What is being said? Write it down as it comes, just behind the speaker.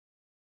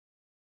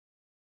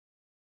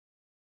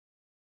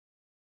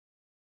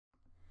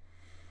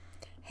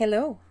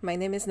Hello, my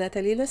name is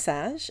Nathalie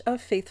Lesage of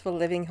Faithful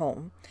Living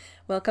Home.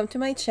 Welcome to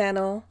my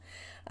channel.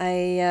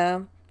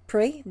 I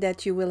pray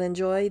that you will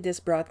enjoy this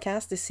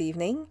broadcast this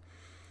evening.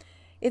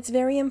 It's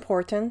very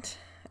important,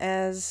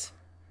 as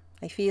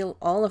I feel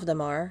all of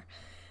them are.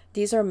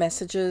 These are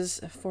messages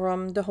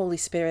from the Holy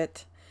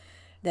Spirit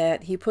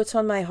that He puts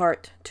on my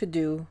heart to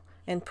do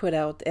and put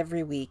out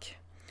every week.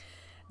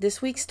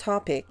 This week's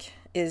topic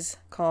is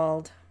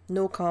called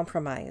No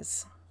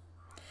Compromise.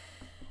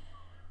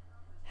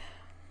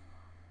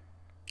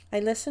 I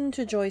listened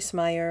to Joyce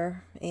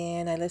Meyer,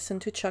 and I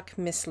listened to Chuck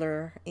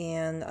Missler,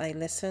 and I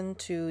listened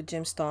to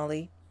Jim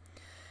Staley.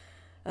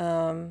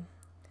 They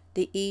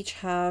each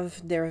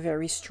have their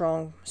very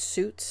strong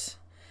suits,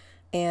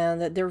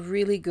 and they're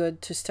really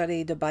good to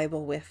study the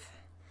Bible with.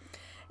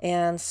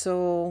 And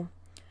so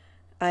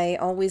I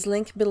always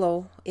link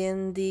below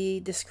in the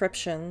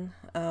description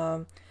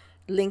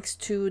links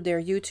to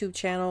their YouTube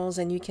channels,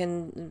 and you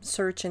can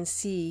search and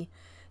see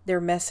their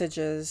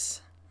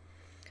messages.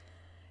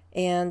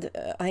 And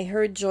I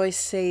heard Joyce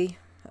say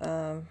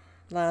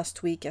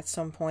last week at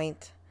some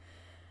point,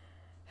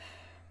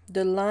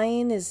 the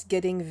line is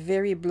getting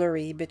very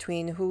blurry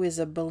between who is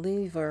a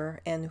believer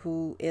and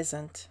who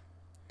isn't.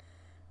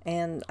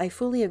 And I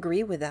fully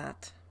agree with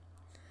that.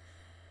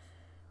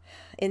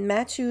 In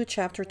Matthew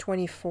chapter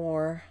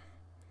 24,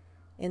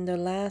 in the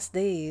last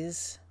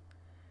days,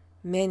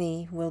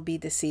 many will be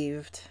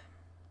deceived.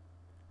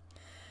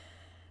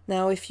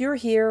 Now, if you're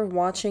here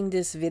watching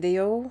this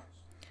video,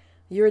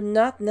 you're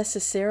not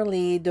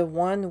necessarily the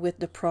one with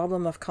the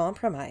problem of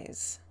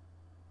compromise.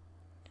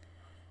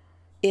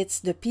 It's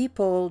the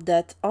people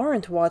that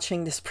aren't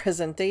watching this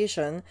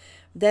presentation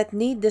that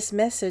need this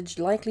message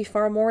likely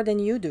far more than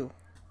you do.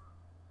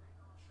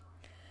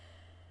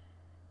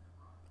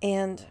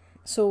 And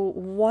so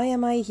why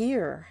am I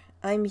here?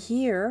 I'm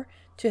here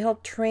to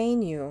help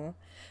train you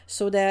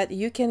so that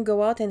you can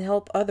go out and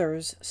help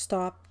others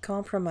stop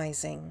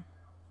compromising.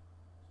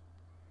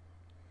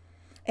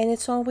 And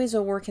it's always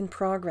a work in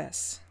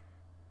progress,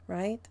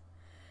 right?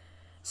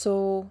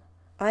 So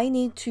I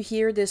need to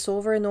hear this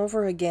over and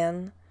over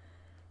again,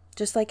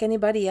 just like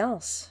anybody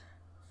else.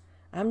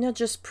 I'm not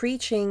just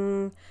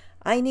preaching.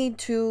 I need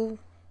to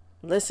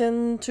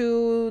listen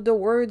to the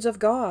words of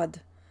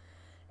God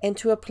and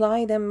to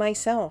apply them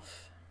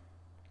myself.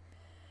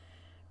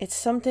 It's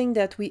something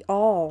that we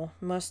all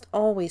must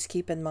always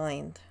keep in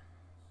mind.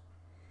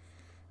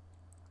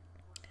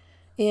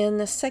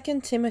 In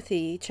 2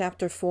 Timothy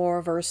chapter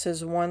 4,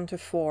 verses 1 to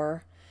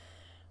 4,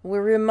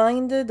 we're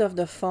reminded of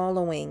the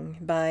following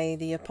by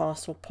the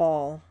Apostle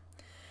Paul,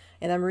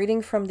 and I'm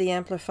reading from the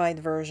Amplified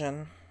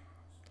Version.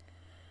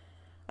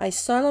 I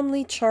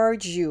solemnly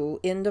charge you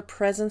in the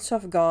presence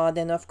of God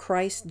and of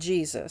Christ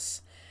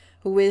Jesus,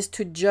 who is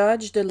to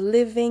judge the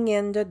living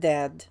and the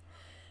dead,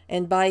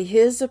 and by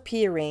His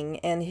appearing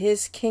and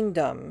His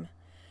kingdom,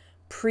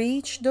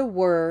 preach the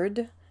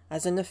word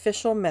as an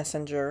official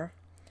messenger.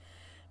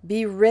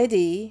 Be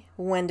ready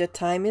when the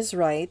time is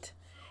right,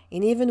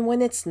 and even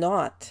when it's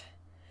not.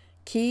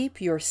 Keep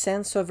your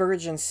sense of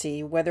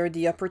urgency, whether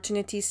the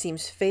opportunity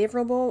seems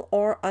favorable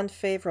or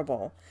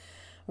unfavorable,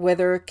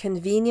 whether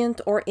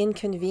convenient or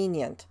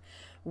inconvenient,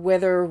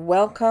 whether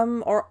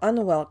welcome or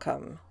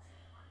unwelcome.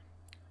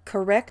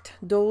 Correct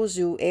those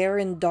who err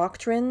in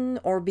doctrine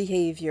or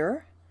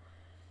behavior.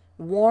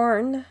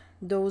 Warn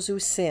those who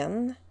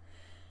sin.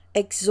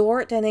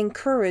 Exhort and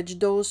encourage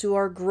those who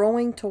are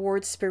growing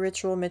towards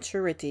spiritual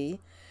maturity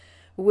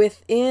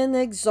with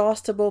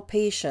inexhaustible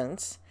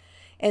patience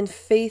and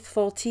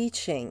faithful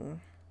teaching.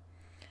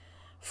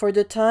 For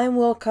the time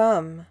will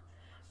come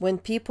when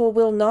people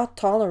will not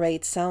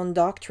tolerate sound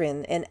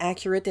doctrine and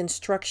accurate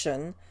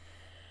instruction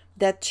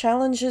that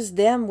challenges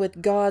them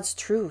with God's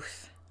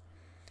truth,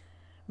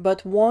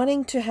 but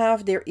wanting to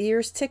have their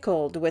ears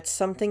tickled with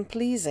something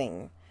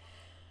pleasing,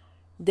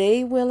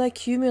 they will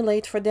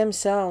accumulate for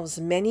themselves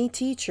many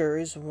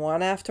teachers,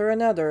 one after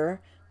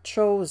another,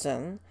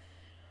 chosen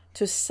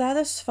to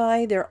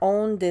satisfy their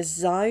own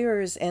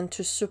desires and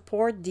to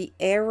support the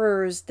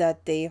errors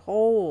that they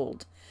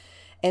hold,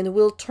 and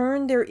will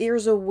turn their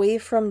ears away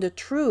from the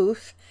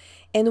truth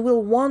and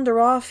will wander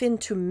off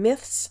into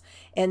myths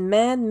and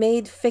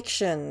man-made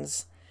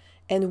fictions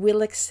and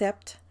will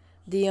accept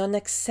the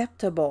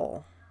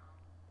unacceptable.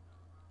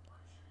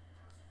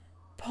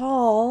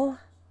 Paul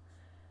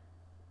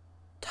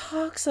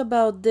talks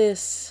about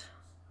this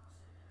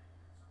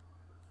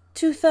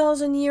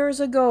 2,000 years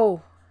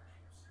ago.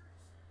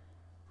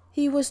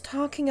 He was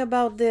talking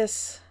about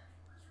this.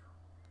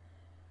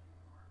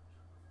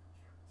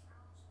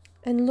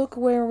 And look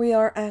where we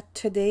are at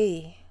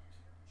today.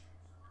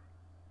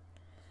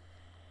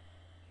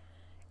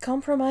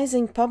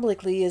 Compromising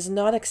publicly is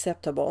not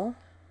acceptable,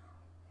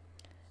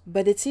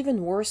 but it's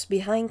even worse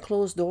behind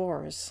closed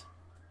doors.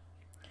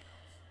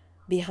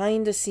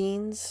 Behind the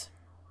scenes,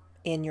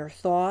 in your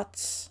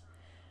thoughts.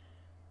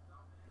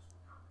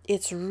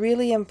 It's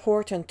really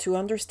important to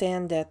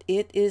understand that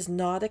it is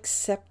not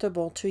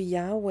acceptable to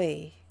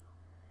Yahweh,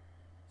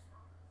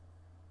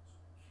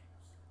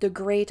 the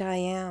great I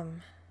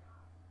am,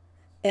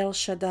 El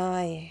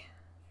Shaddai,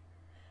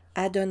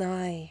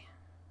 Adonai,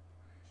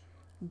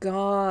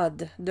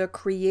 God, the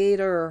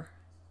Creator.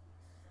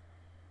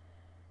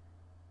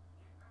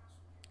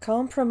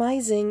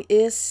 Compromising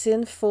is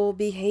sinful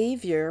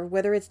behavior,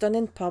 whether it's done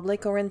in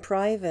public or in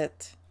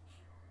private.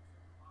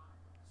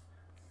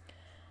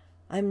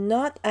 I'm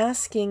not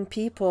asking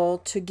people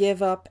to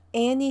give up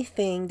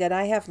anything that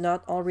I have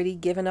not already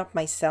given up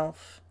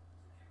myself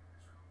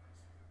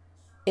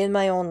in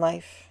my own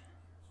life,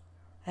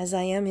 as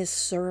I am His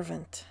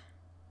servant.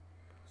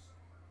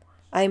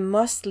 I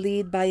must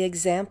lead by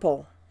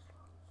example,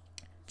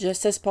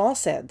 just as Paul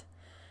said,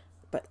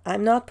 but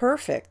I'm not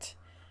perfect.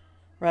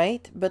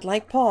 Right? But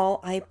like Paul,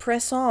 I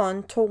press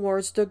on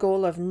towards the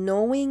goal of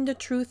knowing the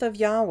truth of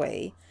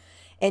Yahweh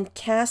and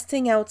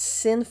casting out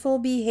sinful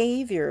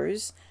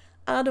behaviors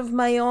out of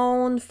my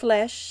own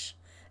flesh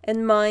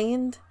and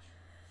mind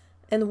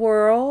and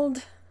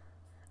world,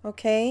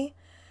 okay?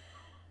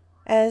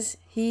 As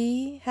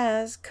He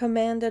has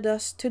commanded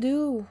us to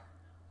do.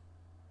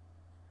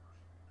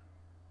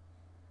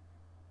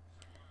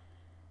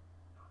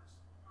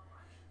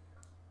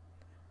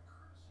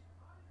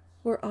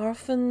 We're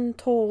often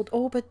told,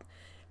 oh, but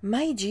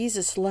my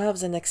Jesus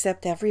loves and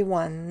accepts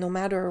everyone, no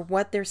matter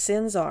what their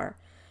sins are.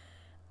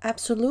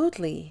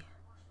 Absolutely.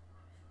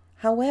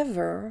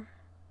 However,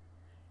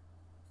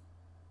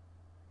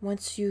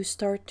 once you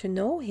start to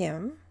know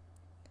Him,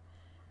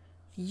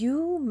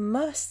 you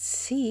must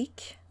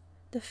seek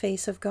the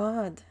face of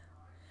God.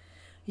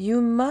 You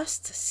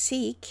must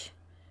seek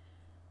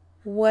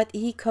what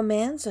He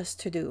commands us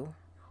to do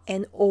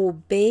and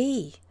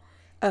obey.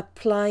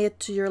 Apply it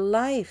to your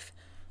life.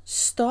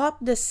 Stop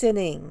the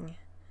sinning.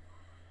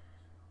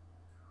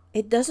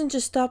 It doesn't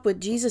just stop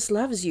with Jesus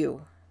loves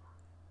you.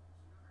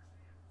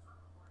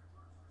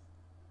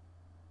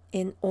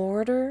 In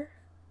order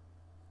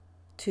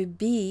to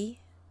be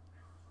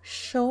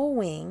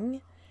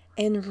showing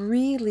and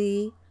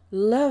really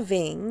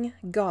loving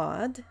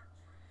God,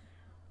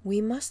 we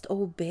must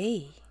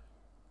obey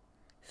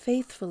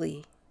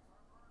faithfully.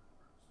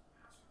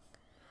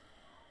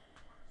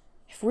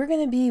 If we're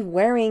going to be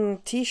wearing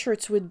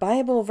t-shirts with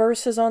Bible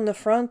verses on the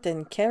front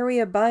and carry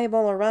a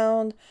Bible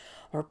around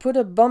or put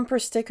a bumper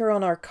sticker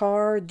on our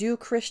car, do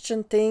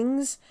Christian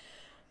things,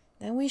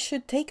 then we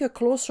should take a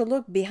closer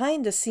look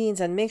behind the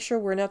scenes and make sure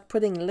we're not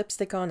putting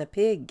lipstick on a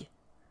pig.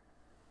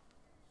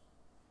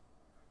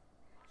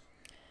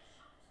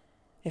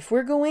 If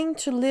we're going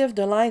to live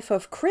the life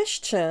of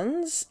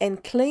Christians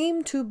and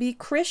claim to be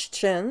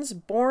Christians,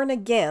 born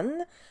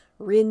again,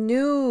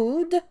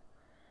 renewed,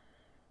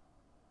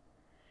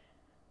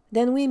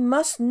 then we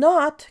must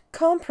not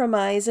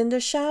compromise in the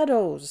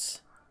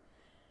shadows.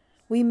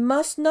 We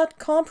must not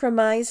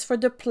compromise for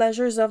the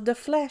pleasures of the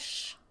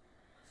flesh,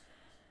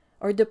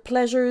 or the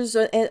pleasures,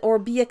 or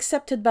be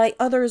accepted by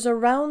others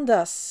around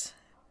us.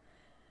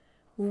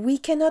 We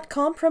cannot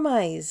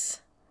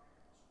compromise.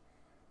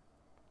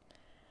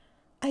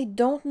 I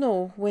don't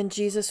know when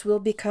Jesus will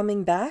be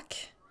coming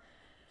back,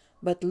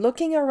 but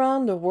looking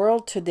around the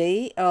world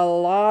today, a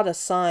lot of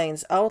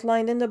signs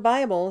outlined in the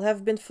Bible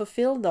have been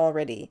fulfilled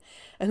already,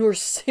 and we're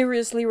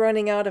seriously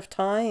running out of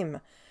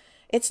time.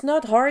 It's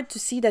not hard to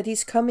see that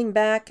He's coming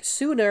back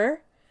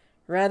sooner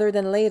rather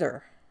than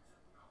later.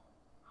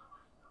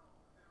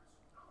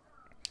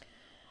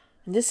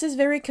 And this is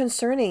very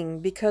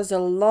concerning because a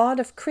lot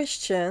of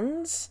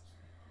Christians,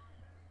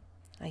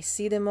 I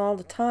see them all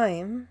the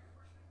time,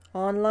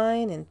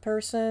 online, in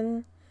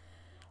person,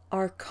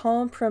 are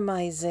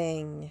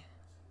compromising.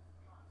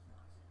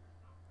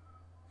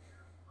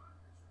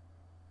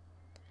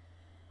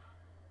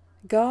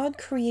 God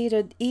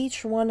created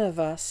each one of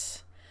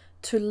us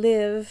to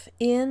live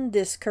in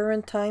this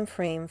current time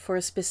frame for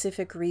a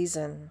specific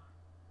reason.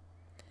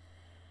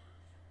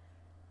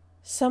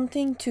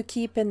 Something to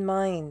keep in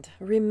mind.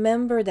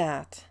 Remember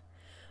that.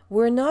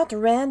 We're not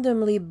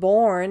randomly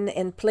born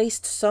and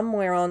placed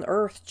somewhere on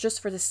earth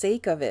just for the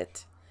sake of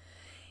it.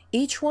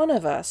 Each one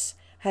of us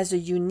has a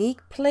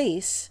unique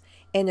place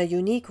and a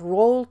unique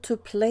role to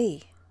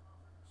play.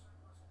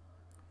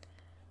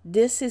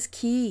 This is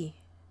key.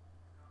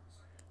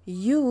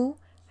 You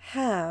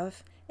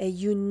have a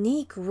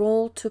unique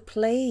role to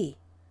play.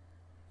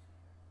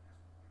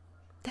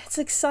 That's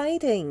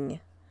exciting.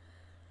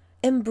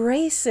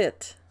 Embrace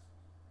it.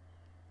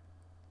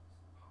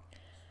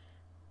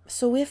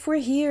 So if we're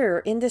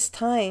here in this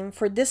time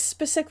for this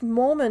specific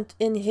moment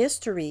in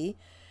history,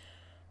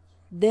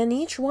 then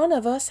each one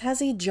of us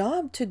has a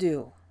job to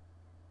do.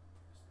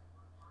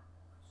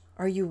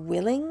 Are you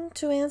willing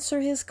to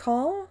answer His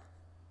call?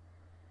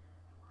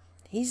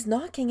 He's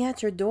knocking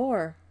at your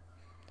door,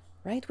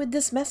 right with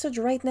this message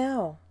right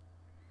now.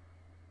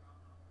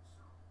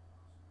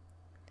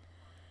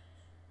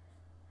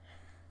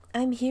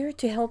 I'm here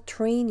to help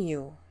train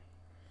you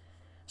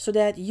so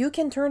that you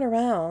can turn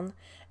around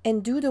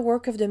and do the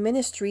work of the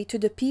ministry to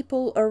the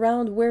people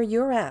around where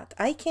you're at.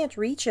 I can't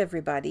reach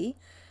everybody.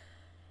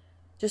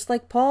 Just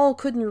like Paul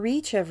couldn't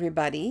reach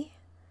everybody,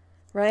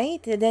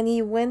 right? And then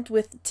he went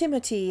with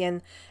Timothy,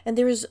 and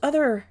there's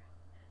other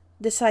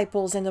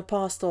disciples and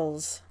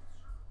apostles.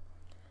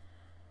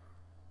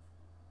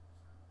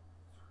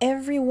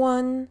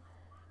 everyone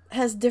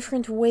has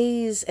different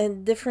ways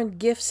and different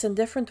gifts and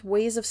different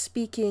ways of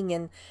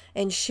speaking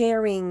and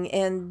sharing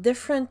and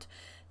different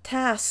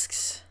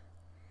tasks.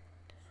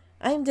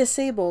 I'm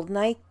disabled and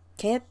I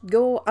can't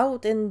go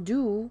out and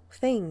do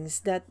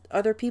things that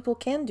other people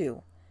can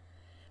do.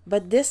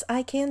 But this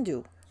I can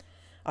do.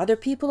 Other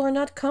people are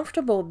not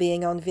comfortable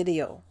being on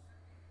video.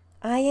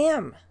 I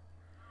am.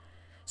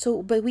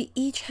 So, but we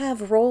each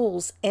have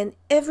roles and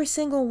every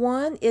single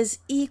one is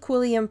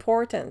equally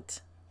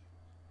important.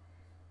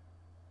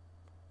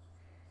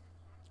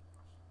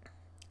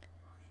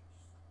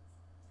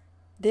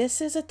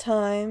 This is a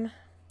time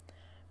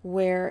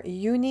where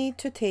you need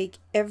to take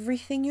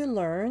everything you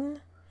learn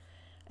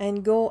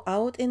and go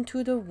out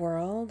into the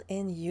world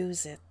and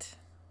use it.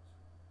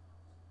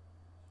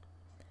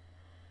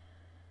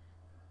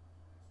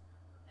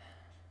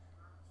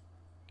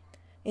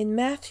 In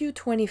Matthew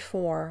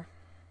 24,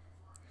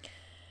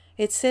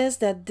 it says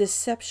that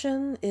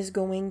deception is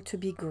going to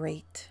be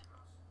great.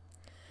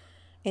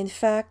 In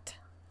fact,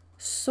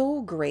 so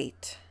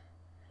great,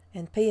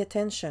 and pay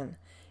attention,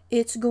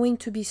 it's going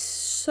to be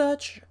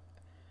such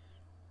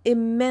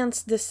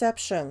immense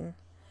deception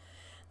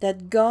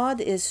that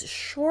God is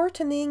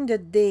shortening the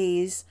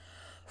days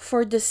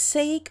for the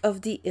sake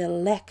of the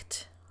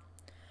elect.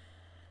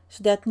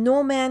 So that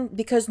no man,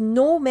 because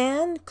no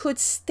man could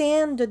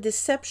stand the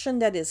deception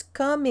that is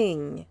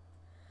coming.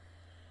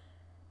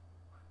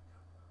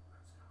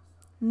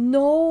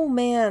 No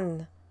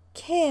man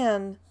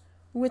can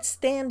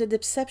withstand the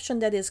deception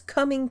that is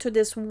coming to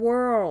this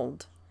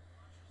world.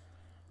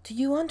 Do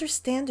you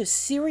understand the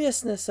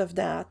seriousness of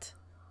that?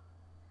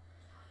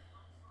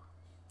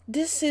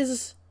 This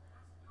is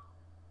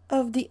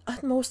of the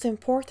utmost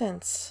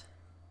importance.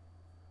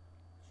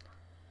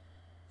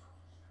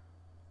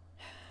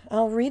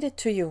 I'll read it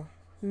to you.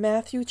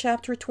 Matthew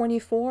chapter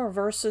 24,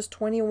 verses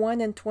 21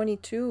 and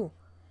 22.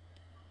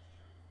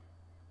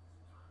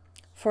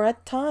 For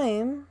at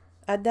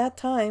that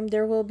time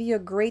there will be a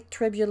great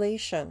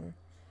tribulation,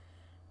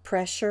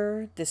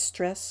 pressure,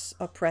 distress,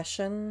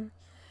 oppression,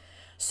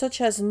 such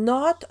as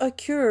not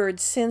occurred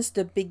since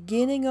the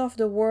beginning of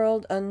the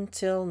world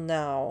until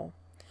now,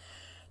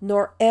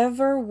 nor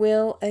ever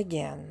will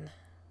again.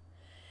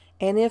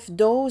 And if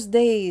those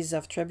days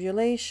of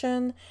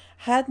tribulation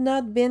had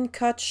not been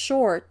cut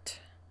short,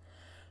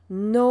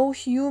 no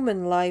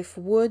human life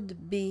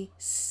would be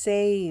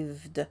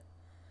saved.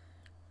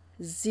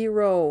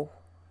 0.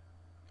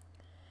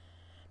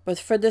 But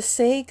for the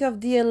sake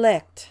of the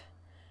elect,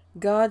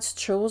 God's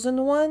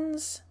chosen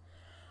ones,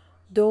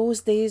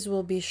 those days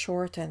will be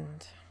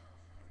shortened.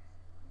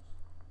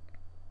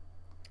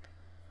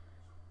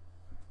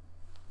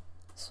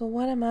 So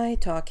what am I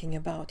talking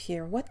about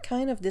here? What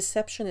kind of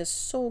deception is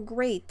so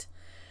great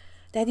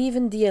that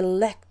even the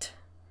elect,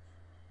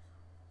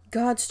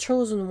 God's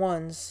chosen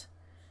ones,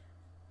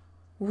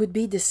 would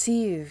be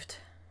deceived?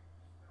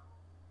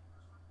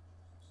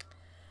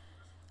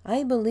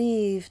 I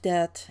believe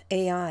that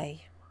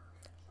AI,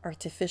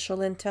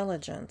 artificial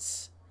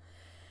intelligence,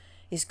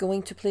 is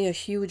going to play a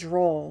huge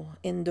role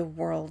in the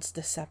world's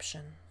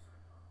deception.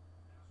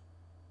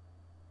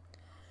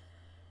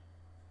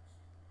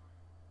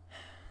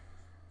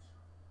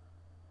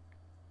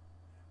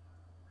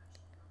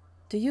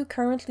 Do you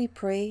currently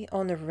pray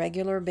on a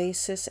regular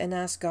basis and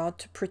ask God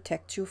to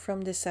protect you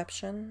from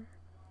deception?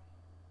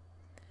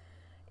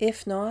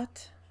 If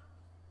not,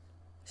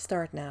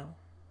 start now.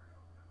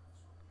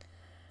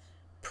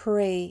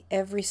 Pray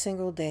every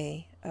single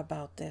day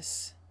about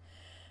this.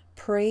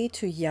 Pray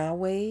to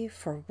Yahweh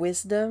for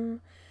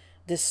wisdom,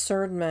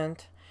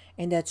 discernment,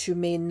 and that you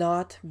may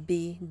not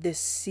be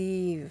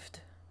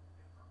deceived.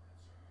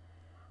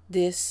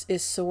 This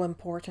is so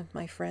important,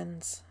 my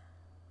friends.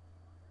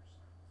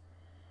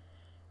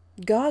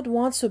 God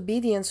wants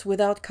obedience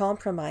without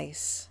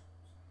compromise,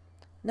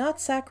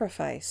 not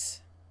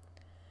sacrifice.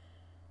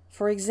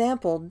 For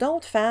example,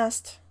 don't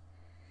fast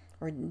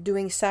or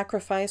doing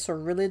sacrifice or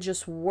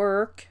religious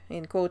work,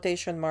 in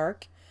quotation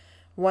mark,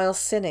 while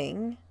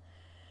sinning,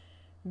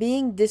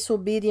 being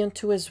disobedient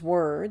to His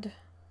word.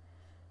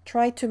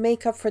 Try to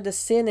make up for the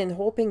sin in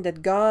hoping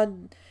that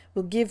God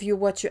will give you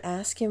what you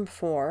ask Him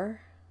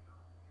for.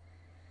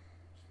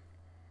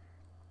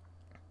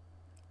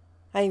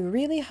 I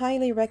really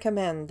highly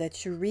recommend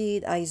that you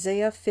read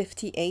Isaiah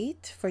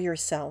 58 for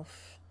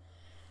yourself.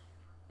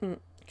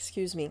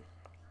 Excuse me.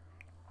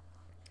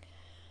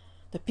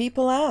 The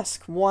people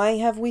ask, why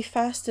have we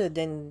fasted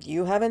and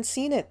you haven't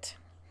seen it?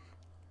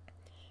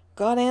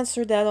 God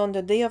answered that on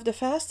the day of the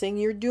fasting,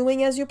 you're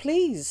doing as you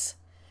please.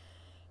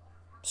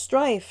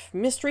 Strife,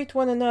 mistreat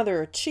one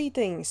another,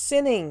 cheating,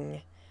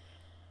 sinning,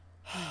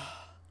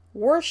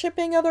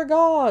 worshipping other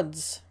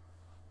gods.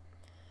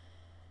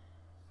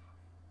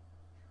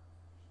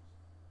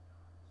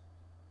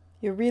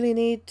 You really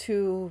need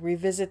to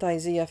revisit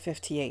Isaiah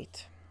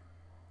 58.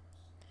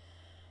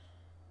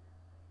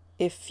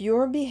 If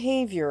your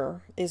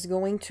behavior is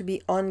going to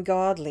be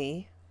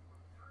ungodly,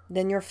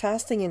 then you're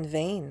fasting in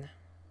vain.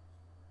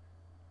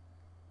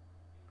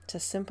 It's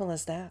as simple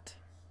as that.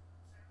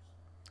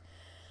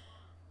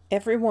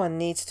 Everyone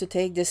needs to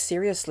take this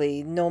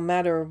seriously, no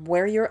matter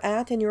where you're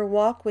at in your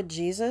walk with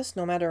Jesus,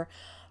 no matter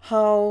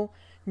how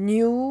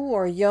new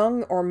or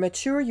young or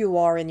mature you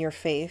are in your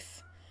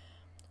faith.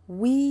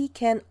 We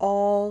can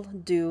all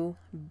do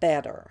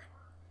better,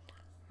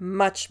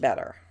 much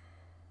better.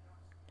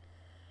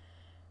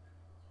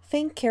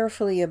 Think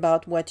carefully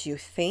about what you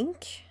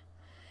think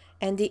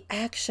and the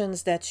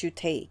actions that you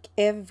take.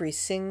 Every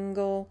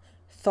single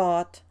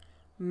thought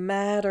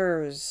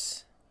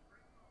matters.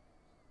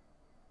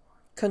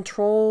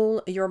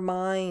 Control your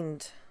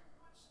mind.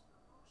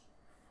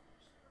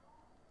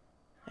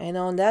 And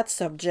on that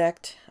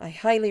subject, I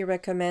highly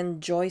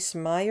recommend Joyce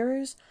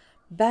Meyer's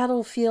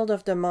Battlefield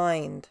of the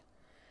Mind.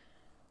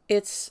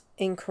 It's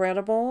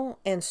incredible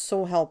and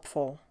so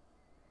helpful.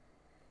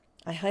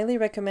 I highly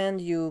recommend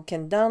you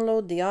can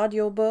download the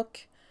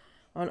audiobook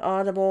on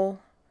Audible.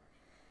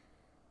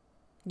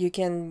 You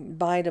can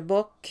buy the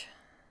book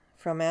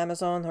from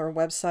Amazon or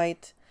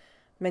website,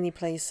 many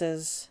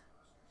places.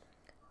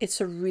 It's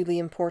a really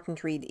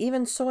important read.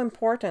 Even so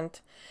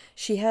important,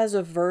 she has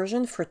a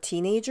version for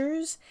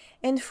teenagers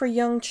and for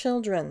young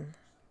children.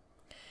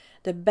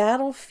 The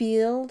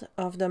battlefield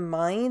of the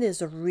mind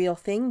is a real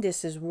thing.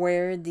 This is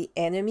where the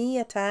enemy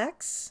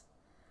attacks.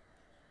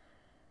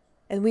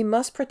 And we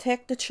must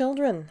protect the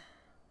children.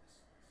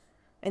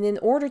 And in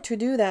order to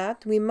do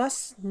that, we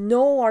must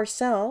know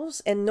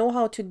ourselves and know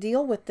how to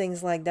deal with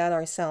things like that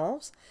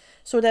ourselves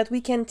so that we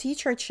can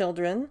teach our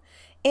children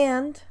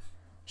and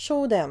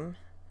show them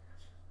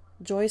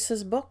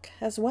Joyce's book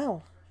as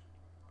well.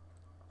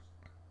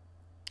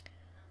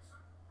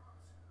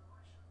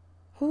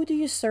 Who do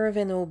you serve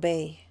and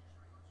obey?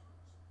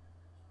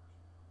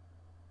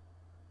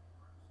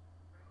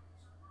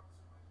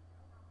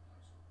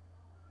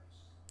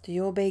 Do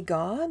you obey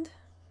God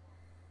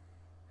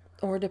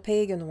or the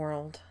pagan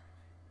world?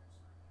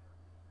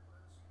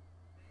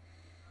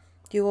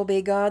 Do you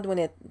obey God when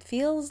it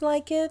feels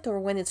like it or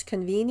when it's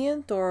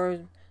convenient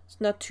or it's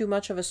not too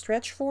much of a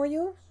stretch for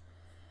you?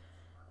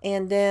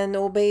 And then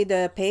obey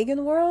the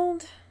pagan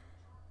world?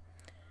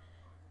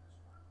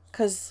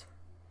 Because,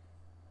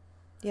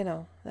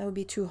 that would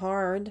be too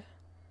hard.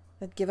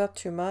 I'd give up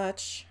too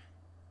much.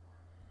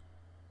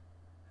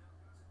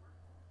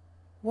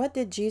 What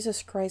did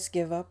Jesus Christ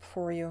give up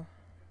for you?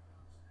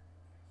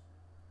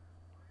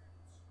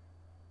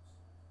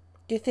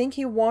 Do you think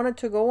he wanted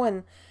to go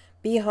and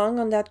be hung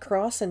on that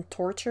cross and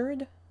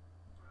tortured?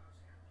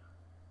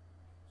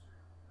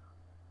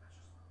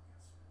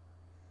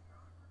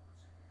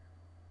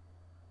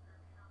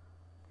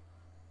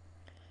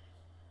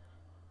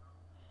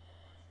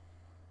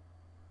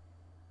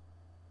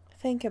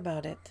 Think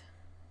about it.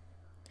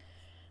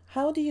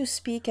 How do you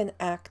speak and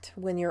act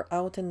when you're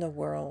out in the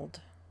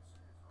world?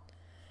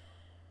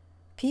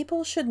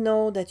 People should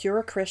know that you're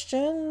a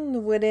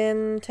Christian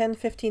within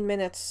 10-15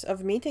 minutes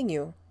of meeting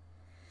you.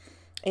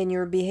 In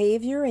your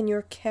behavior and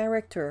your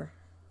character.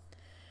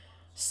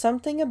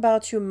 Something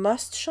about you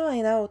must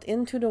shine out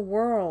into the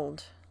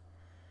world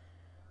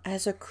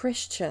as a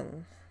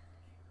Christian.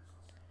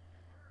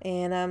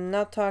 And I'm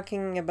not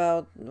talking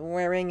about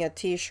wearing a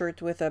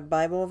t-shirt with a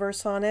Bible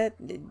verse on it.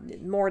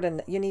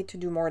 You need to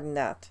do more than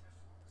that.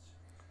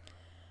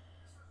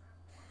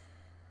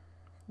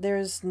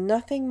 There's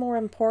nothing more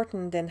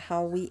important than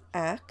how we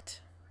act,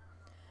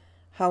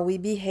 how we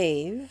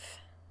behave.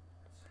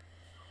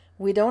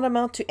 We don't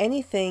amount to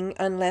anything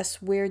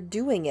unless we're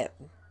doing it.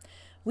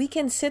 We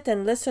can sit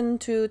and listen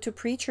to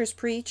preachers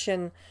preach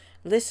and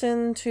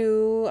listen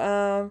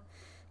to,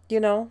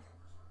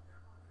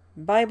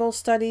 Bible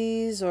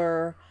studies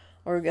or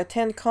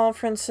attend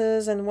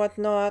conferences and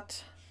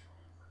whatnot.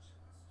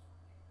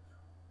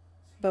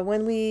 But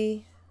when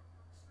we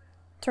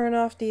turn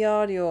off the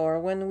audio or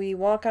when we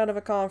walk out of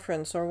a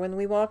conference or when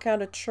we walk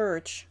out of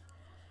church,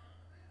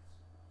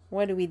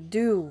 what do we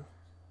do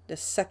the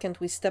second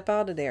we step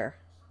out of there?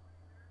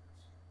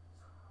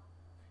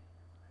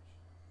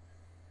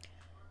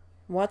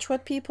 Watch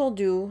what people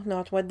do,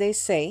 not what they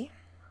say.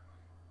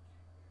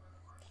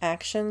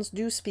 Actions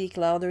do speak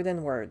louder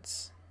than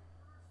words.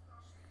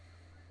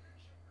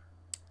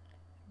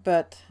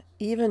 But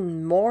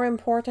even more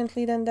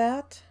importantly than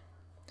that,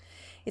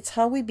 it's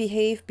how we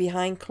behave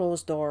behind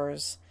closed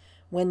doors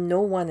when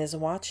no one is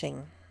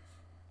watching.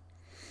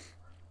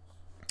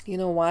 You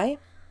know why?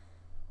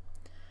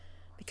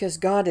 Because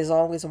God is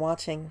always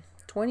watching,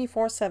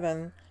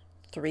 24/7,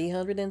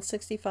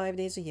 365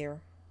 days a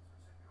year.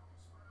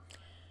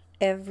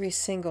 Every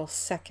single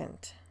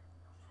second,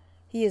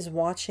 He is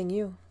watching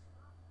you.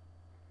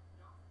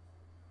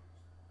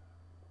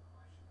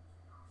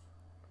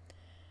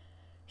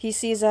 He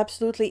sees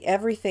absolutely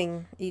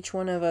everything each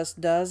one of us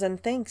does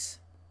and thinks.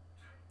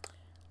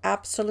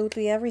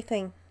 Absolutely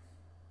everything.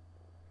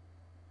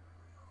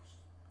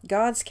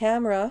 God's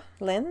camera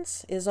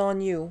lens is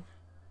on you.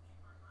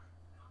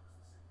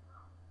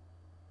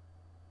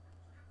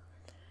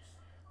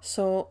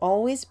 So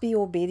always be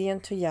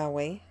obedient to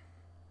Yahweh.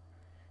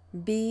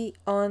 Be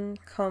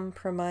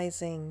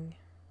uncompromising.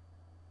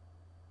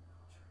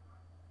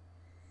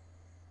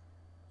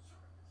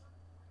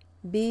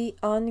 Be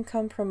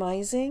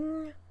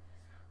uncompromising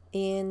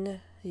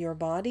in your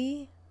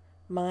body,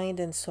 mind,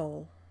 and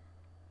soul.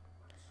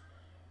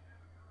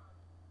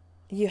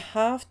 You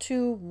have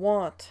to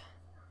want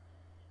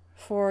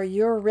for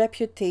your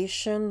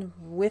reputation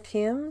with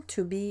Him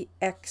to be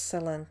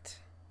excellent.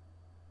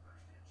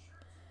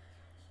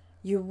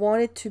 You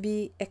want it to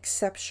be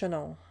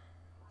exceptional.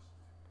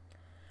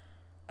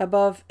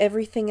 Above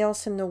everything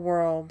else in the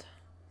world,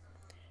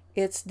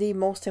 it's the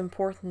most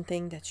important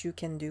thing that you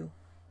can do.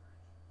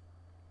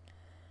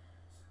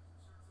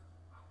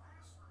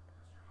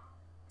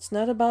 It's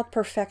not about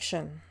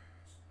perfection,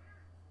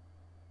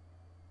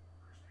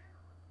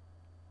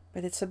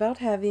 but it's about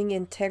having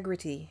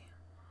integrity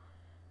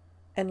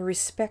and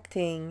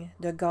respecting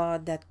the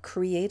God that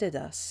created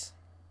us.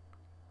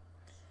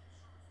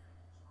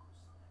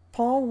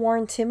 Paul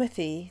warned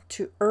Timothy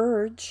to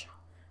urge,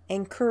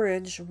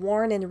 encourage,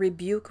 warn, and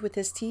rebuke with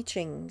his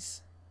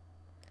teachings.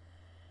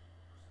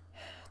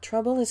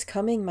 Trouble is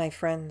coming, my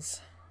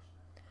friends.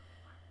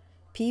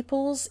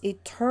 People's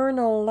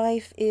eternal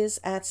life is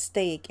at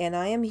stake, and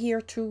I am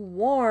here to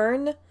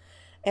warn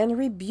and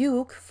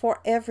rebuke for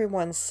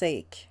everyone's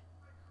sake.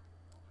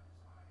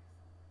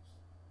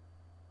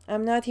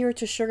 I'm not here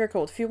to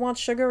sugarcoat. If you want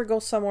sugar, go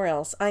somewhere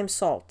else. I'm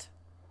salt.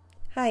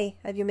 Hi,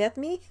 have you met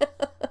me?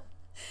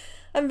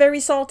 I'm very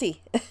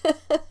salty.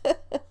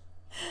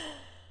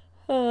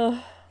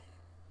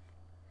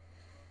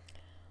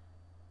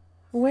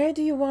 Where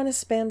do you want to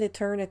spend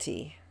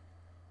eternity?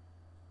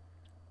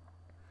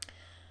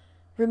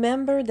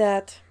 Remember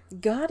that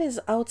God is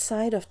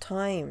outside of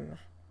time.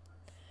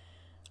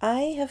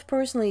 I have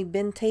personally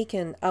been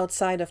taken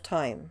outside of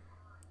time.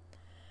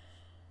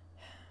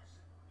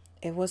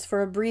 It was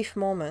for a brief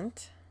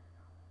moment.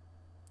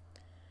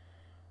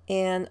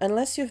 And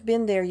unless you've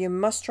been there, you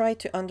must try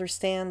to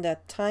understand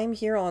that time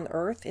here on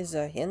earth is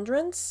a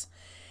hindrance.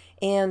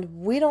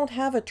 And we don't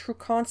have a true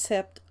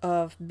concept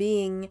of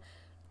being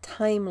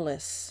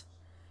timeless,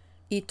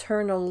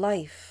 eternal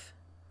life.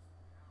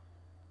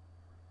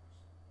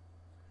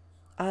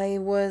 I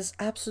was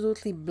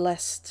absolutely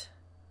blessed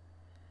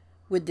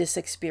with this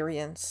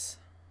experience.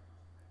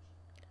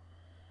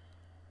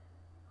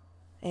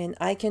 And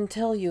I can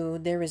tell you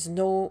there is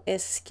no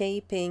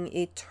escaping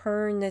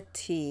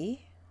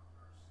eternity.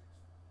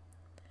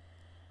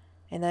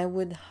 And I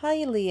would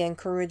highly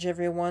encourage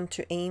everyone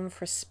to aim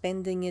for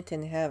spending it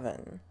in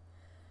heaven,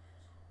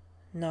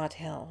 not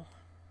hell.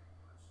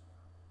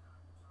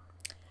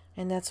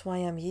 And that's why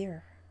I'm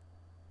here.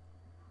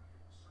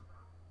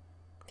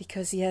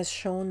 Because He has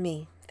shown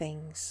me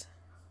things.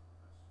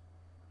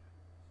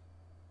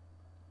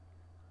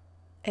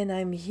 And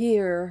I'm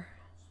here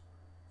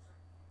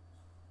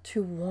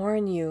to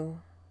warn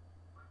you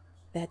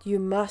that you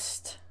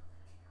must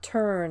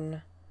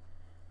turn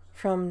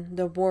from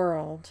the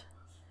world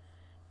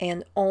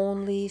and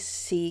only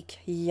seek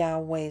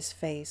Yahweh's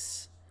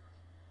face.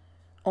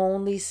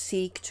 Only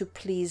seek to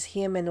please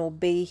Him and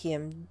obey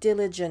Him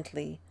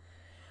diligently,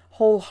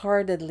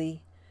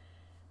 wholeheartedly,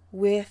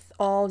 with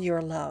all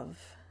your love.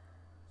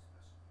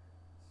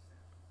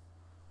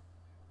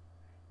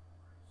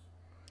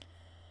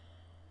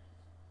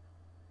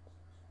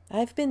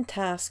 I've been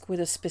tasked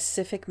with a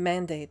specific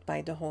mandate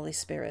by the Holy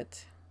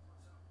Spirit,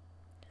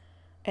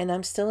 and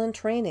I'm still in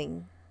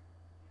training.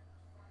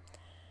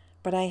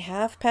 But I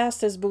have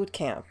passed this boot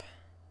camp,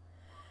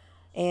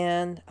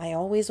 and I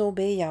always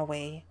obey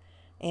Yahweh,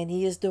 and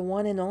He is the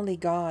one and only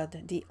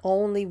God, the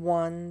only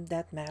one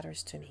that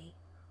matters to me.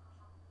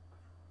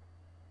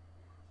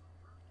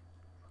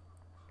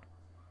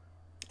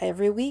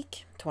 Every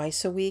week,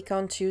 twice a week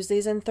on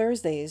Tuesdays and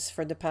Thursdays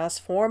for the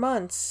past 4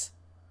 months,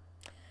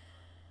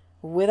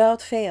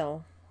 without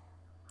fail,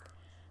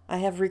 I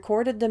have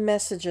recorded the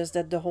messages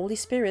that the Holy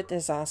Spirit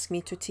has asked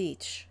me to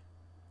teach.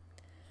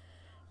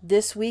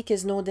 This week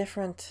is no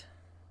different.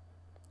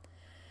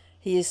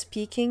 He is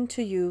speaking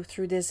to you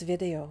through this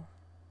video.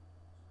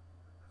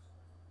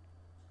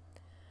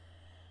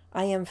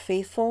 I am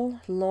faithful,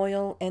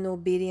 loyal, and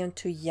obedient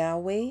to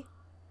Yahweh,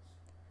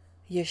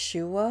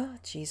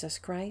 Yeshua, Jesus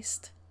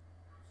Christ,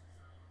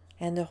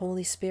 and the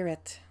Holy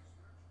Spirit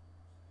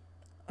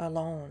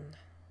alone.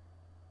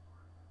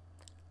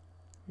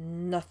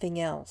 Nothing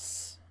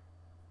else.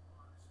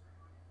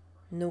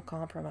 No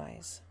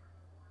compromise.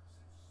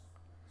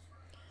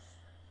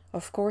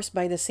 Of course,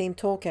 by the same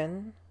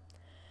token,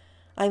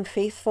 I'm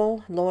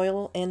faithful,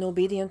 loyal, and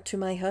obedient to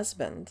my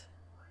husband.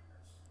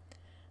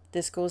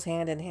 This goes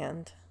hand in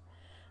hand.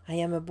 I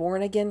am a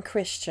born-again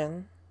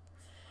Christian,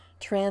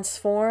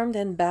 transformed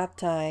and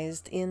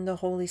baptized in the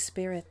Holy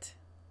Spirit.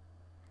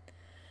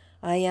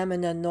 I am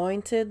an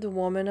anointed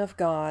woman of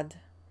God.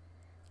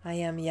 I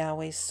am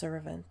Yahweh's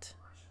servant.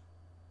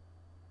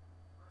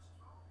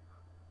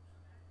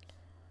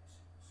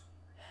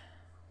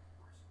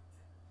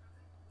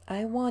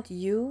 I want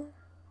you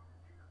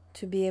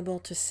to be able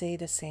to say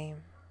the same.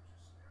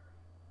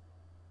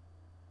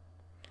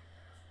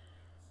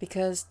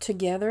 Because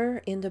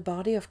together in the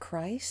body of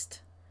Christ,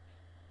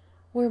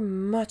 we're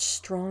much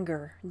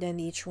stronger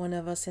than each one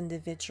of us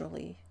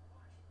individually.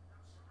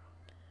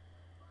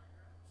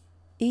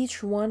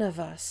 Each one of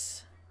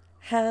us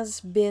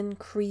has been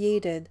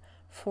created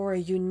for a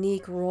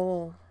unique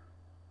role.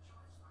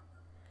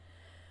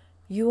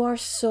 You are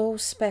so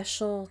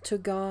special to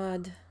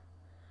God.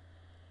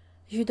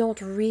 You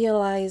don't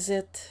realize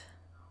it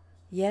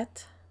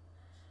yet,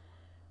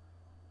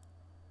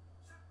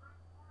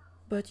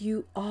 but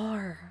you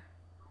are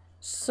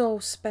so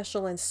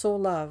special and so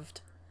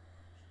loved.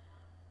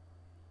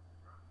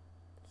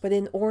 But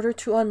in order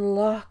to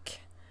unlock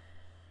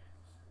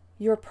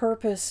your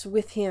purpose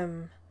with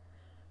Him,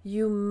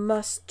 you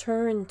must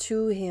turn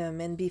to Him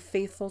and be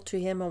faithful to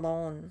Him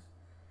alone.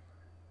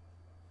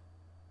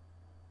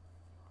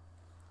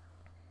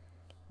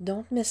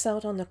 Don't miss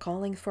out on the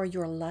calling for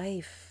your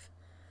life.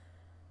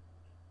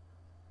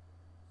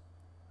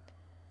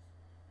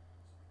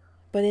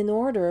 But in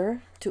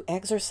order to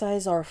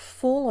exercise our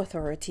full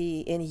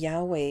authority in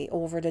Yahweh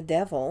over the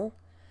devil,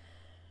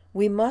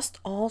 we must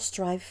all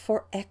strive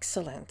for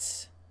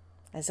excellence.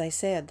 As I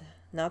said,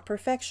 not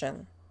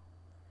perfection.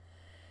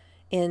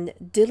 And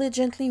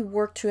diligently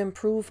work to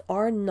improve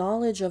our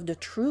knowledge of the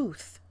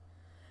truth,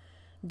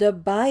 the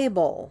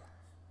Bible,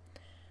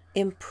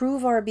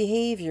 improve our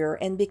behavior,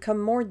 and become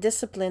more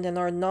disciplined in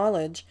our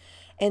knowledge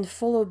and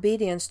full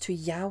obedience to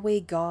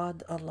Yahweh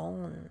God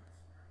alone.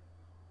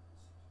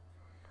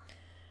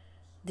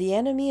 The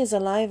enemy is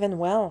alive and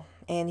well,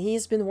 and he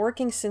has been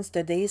working since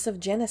the days of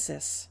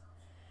Genesis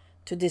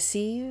to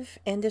deceive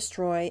and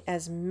destroy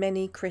as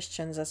many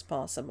Christians as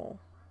possible.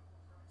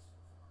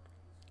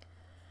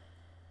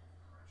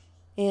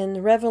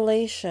 In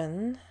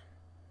Revelation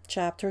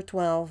chapter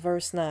 12,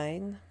 verse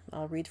 9,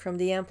 I'll read from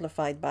the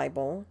Amplified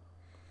Bible.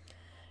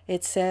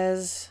 It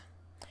says,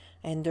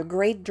 "And the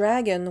great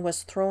dragon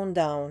was thrown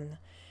down,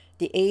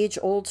 the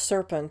age-old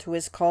serpent who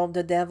is called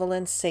the devil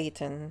and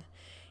Satan,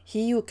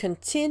 he who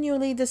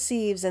continually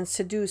deceives and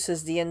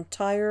seduces the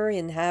entire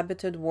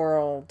inhabited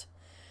world.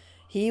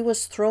 He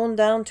was thrown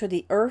down to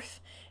the earth,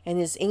 and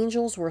his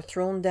angels were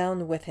thrown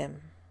down with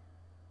him."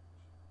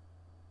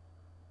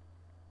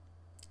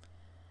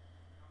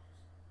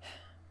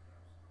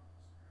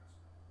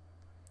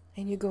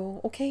 And you go,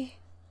 okay,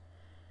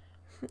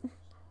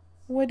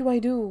 what do I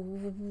do?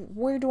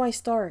 Where do I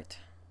start?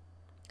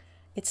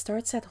 It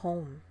starts at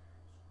home.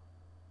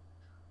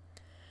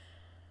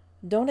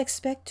 Don't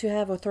expect to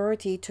have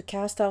authority to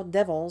cast out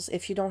devils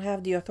if you don't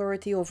have the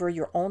authority over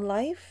your own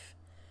life,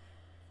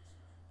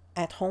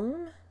 at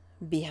home,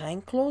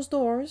 behind closed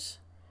doors,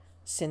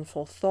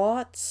 sinful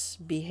thoughts,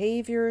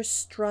 behaviors,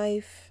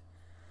 strife,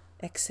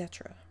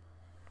 etc.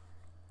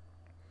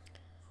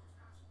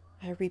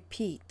 I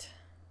repeat,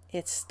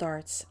 it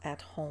starts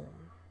at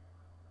home.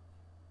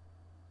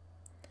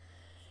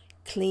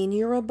 Clean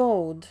your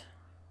abode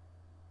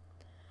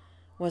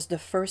was the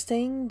first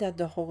thing that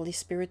the Holy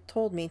Spirit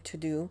told me to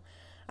do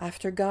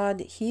after God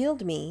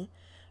healed me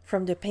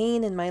from the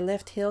pain in my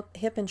left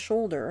hip and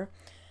shoulder.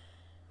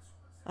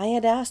 I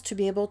had asked to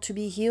be able to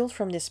be healed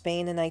from this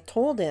pain, and I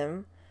told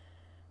Him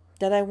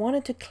that I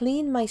wanted to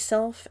clean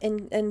myself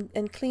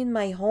and clean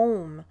my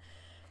home.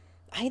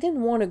 I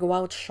didn't want to go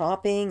out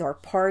shopping or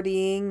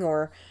partying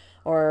or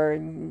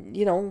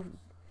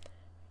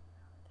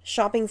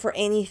shopping for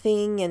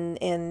anything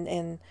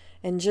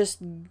and just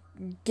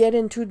get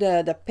into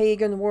the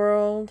pagan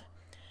world.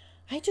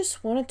 I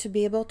just wanted to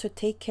be able to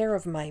take care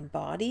of my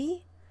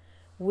body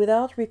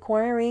without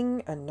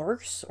requiring a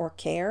nurse or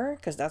care,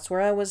 because that's where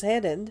I was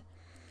headed,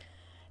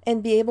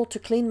 and be able to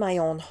clean my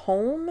own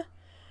home,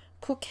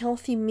 cook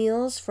healthy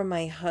meals for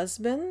my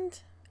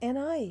husband and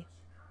I.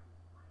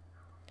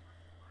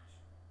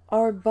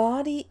 Our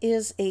body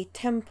is a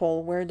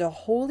temple where the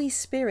Holy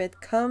Spirit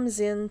comes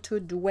in to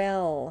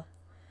dwell.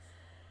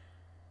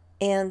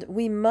 And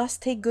we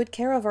must take good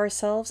care of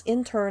ourselves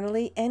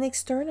internally and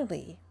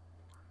externally.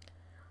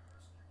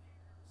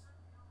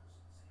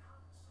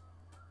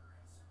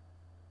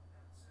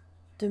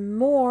 The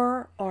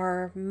more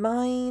our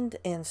mind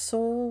and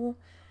soul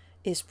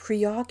is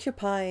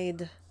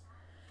preoccupied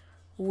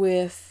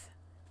with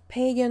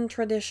pagan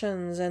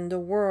traditions and the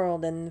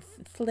world and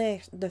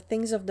flesh, the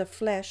things of the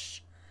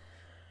flesh,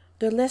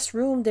 the less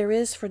room there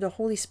is for the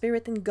Holy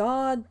Spirit and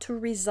God to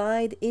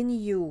reside in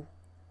you.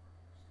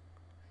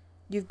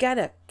 You've got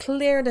to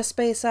clear the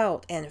space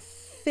out and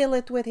fill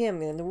it with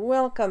Him and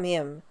welcome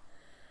Him.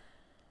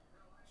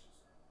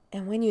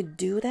 And when you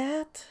do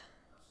that,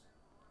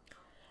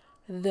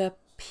 the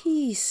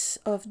peace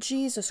of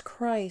Jesus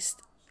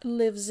Christ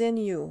lives in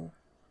you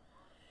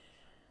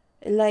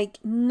like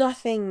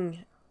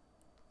nothing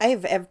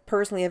I've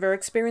personally ever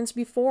experienced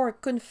before. I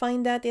couldn't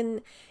find that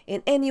in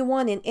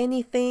anyone, in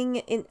anything,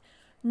 in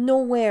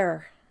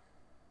nowhere.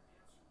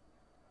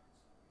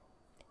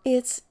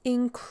 It's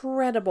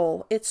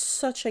incredible. It's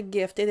such a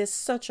gift. It is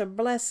such a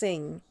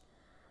blessing.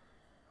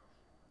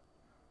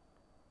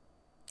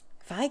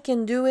 If I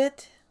can do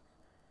it,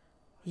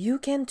 you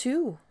can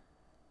too.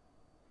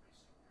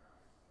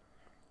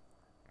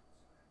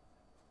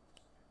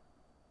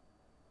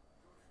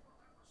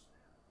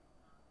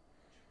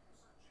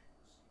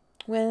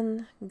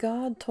 When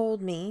God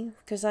told me,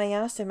 because I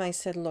asked Him, I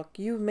said, look,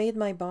 you've made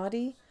my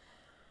body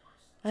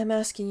I'm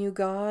asking you,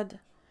 God,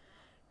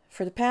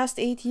 for the past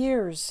 8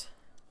 years,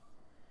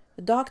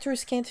 the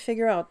doctors can't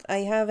figure out. I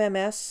have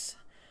MS.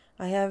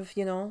 I have,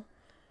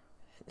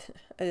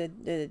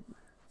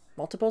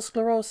 multiple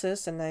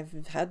sclerosis, and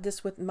I've had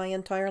this with my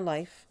entire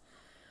life.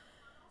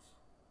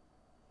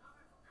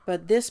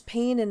 But this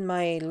pain in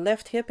my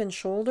left hip and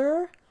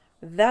shoulder,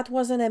 that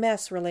wasn't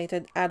MS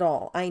related at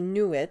all. I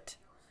knew it.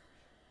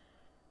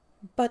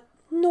 But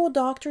no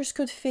doctors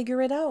could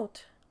figure it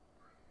out.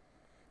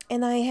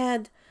 And I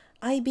had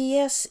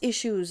IBS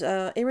issues,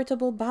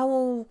 irritable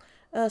bowel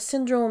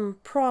syndrome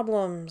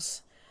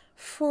problems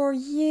for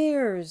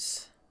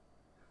years.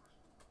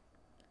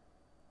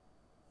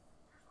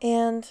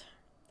 And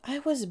I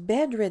was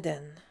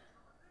bedridden.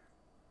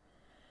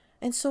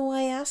 And so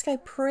I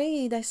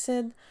prayed, I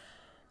said,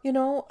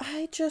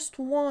 I just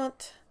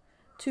want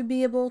to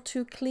be able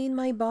to clean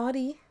my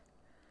body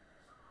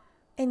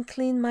and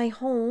clean my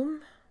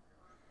home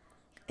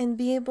and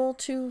be able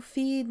to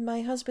feed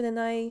my husband and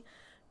I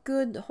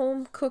good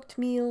home-cooked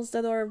meals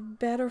that are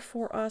better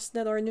for us,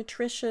 that are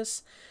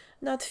nutritious,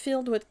 not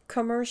filled with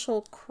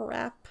commercial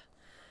crap,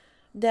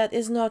 that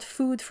is not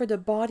food for the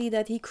body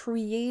that He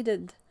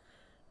created.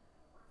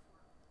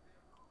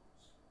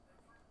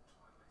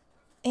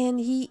 And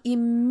He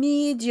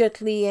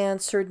immediately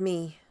answered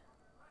me.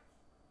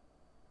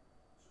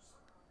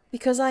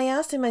 Because I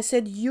asked Him, I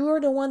said, you're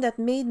the one that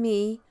made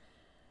me.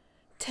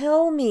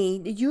 Tell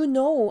me,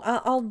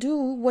 I'll do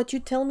what you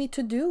tell me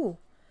to do.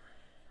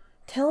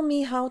 Tell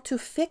me how to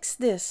fix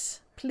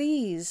this,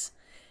 please.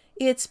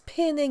 It's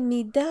pinning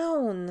me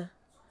down.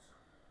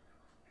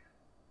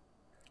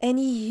 And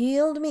He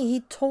healed me. He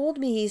told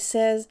me, He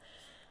says,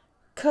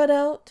 cut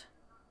out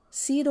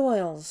seed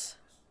oils.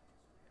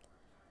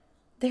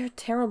 They're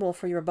terrible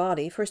for your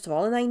body, first of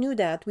all, and I knew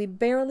that. We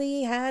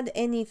barely had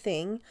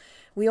anything.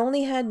 We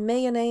only had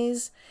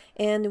mayonnaise,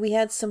 and we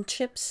had some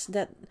chips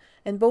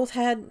and both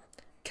had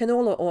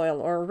canola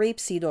oil, or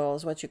rapeseed oil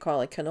is what you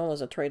call it. Canola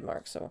is a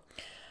trademark,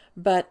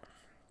 but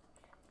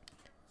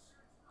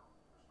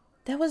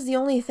that was the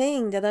only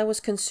thing that I was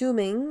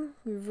consuming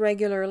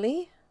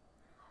regularly.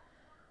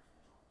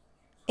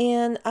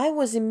 And I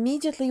was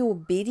immediately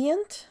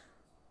obedient,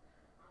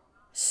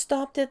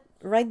 stopped it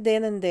right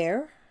then and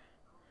there.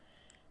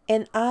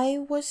 And I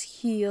was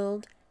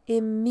healed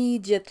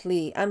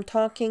immediately. I'm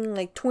talking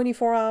like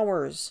 24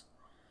 hours.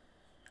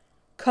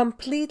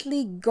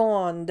 Completely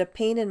gone, the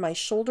pain in my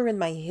shoulder and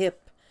my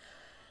hip.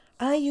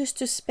 I used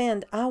to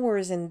spend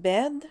hours in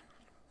bed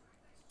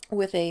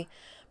with a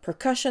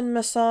percussion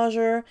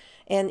massager,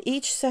 and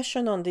each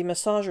session on the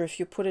massager, if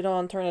you put it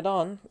on, turn it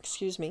on,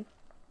 excuse me,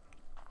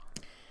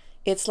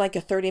 it's like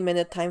a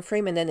 30-minute time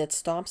frame, and then it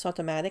stops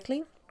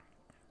automatically.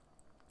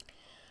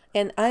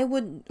 And I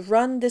would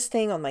run this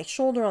thing on my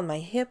shoulder, on my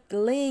hip,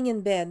 laying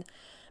in bed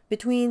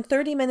between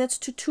 30 minutes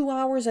to 2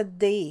 hours a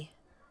day.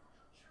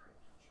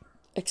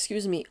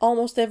 Excuse me,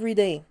 almost every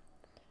day.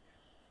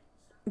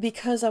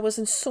 Because I was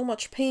in so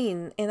much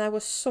pain and I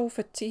was so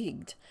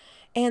fatigued.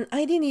 And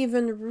I didn't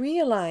even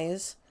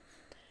realize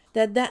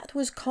that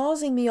was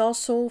causing me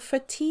also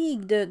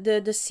fatigue,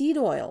 the seed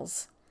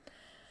oils.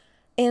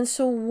 And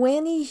so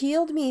when He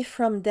healed me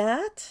from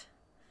that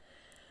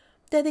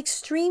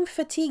extreme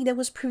fatigue that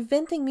was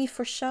preventing me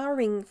from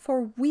showering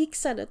for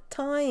weeks at a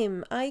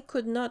time. I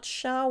could not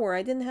shower.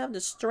 I didn't have the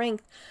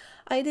strength.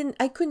 I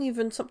couldn't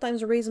even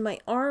sometimes raise my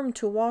arm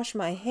to wash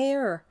my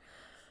hair.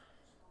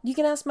 You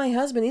can ask my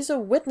husband. He's a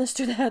witness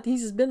to that.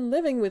 He's been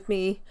living with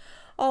me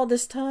all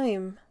this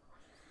time.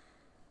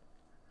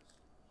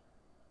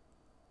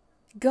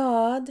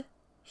 God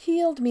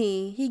healed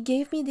me. He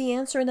gave me the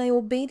answer and I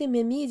obeyed Him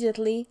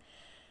immediately.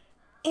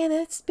 And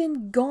it's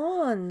been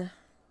gone.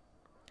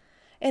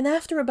 And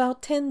after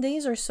about 10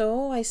 days or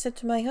so, I said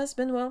to my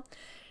husband, well,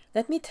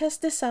 let me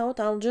test this out.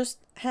 I'll just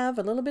have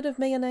a little bit of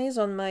mayonnaise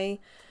on my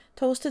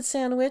toasted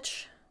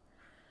sandwich.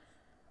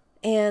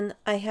 And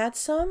I had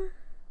some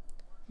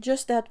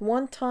just that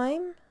one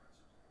time.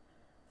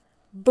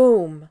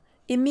 Boom.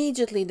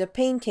 Immediately the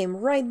pain came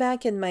right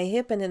back in my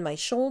hip and in my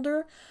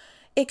shoulder.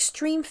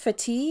 Extreme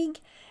fatigue.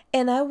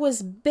 And I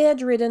was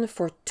bedridden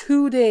for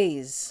 2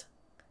 days.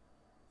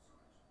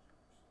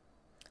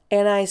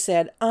 And I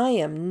said, I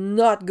am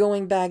not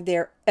going back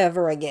there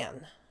ever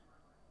again.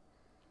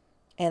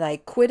 And I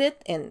quit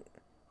it, and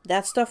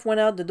that stuff went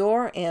out the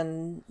door,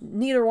 and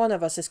neither one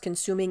of us is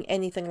consuming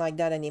anything like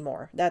that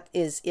anymore. That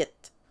is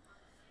it.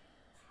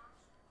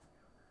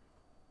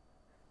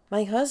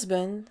 My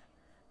husband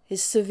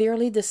is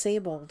severely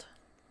disabled.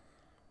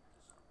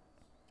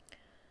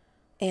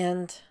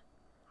 And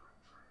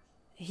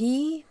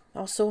he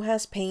also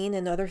has pain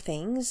and other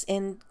things,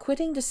 and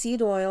quitting the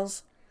seed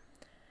oils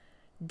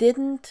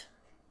didn't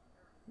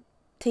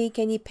take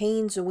any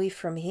pains away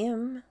from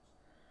him.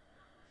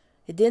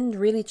 It didn't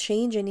really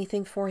change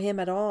anything for him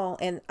at all.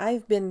 And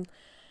I've been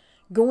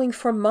going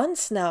for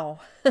months now,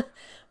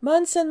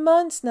 months and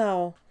months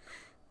now,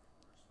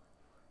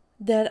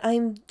 that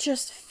I'm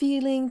just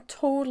feeling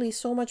totally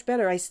so much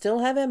better. I still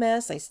have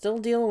MS. I still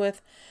deal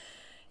with,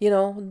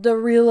 the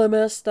real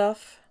MS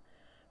stuff.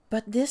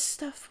 But this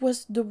stuff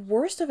was the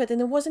worst of it, and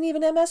it wasn't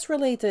even MS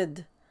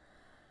related.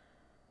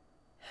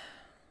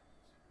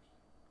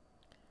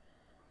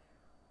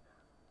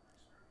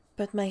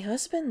 But my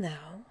husband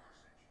now,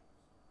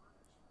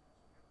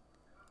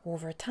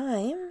 over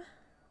time,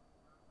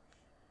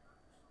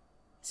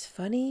 it's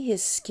funny,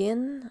 his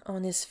skin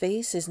on his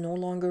face is no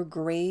longer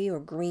gray or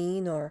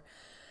green or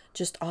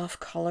just off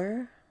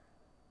color.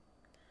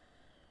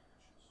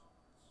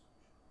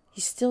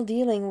 He's still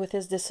dealing with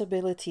his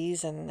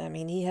disabilities, and I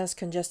mean, he has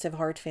congestive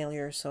heart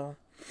failure, so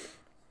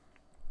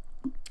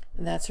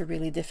that's a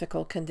really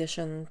difficult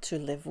condition to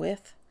live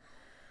with.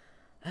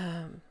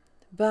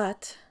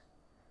 But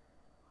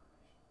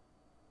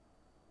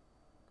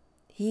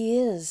he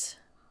is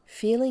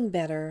feeling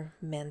better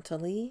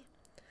mentally.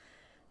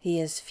 He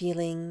is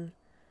feeling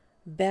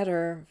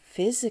better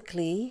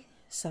physically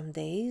some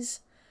days.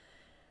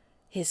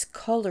 His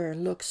color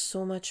looks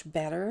so much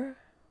better.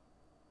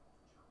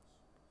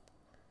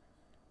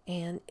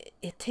 And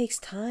it takes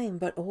time,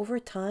 but over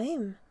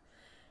time,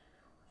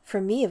 for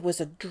me, it was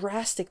a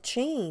drastic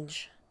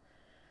change.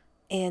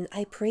 And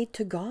I prayed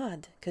to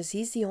God, because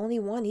He's the only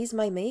one. He's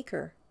my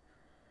maker.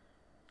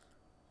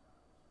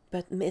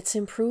 But it's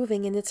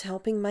improving, and it's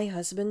helping my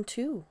husband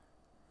too.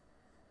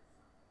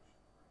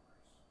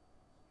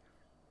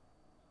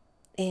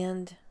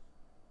 And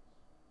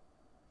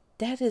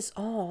that is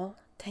all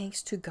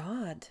thanks to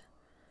God.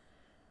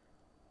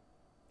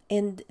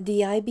 And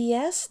the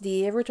IBS,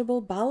 the irritable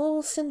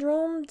bowel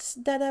syndrome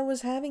that I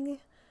was having,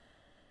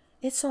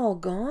 it's all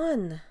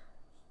gone.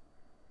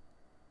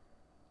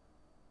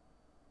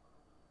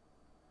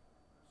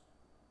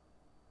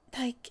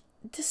 Like,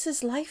 this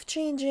is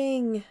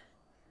life-changing.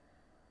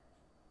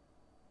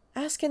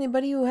 Ask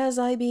anybody who has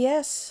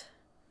IBS.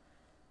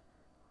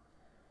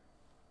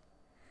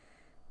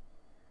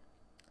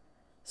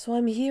 So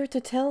I'm here to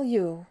tell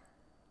you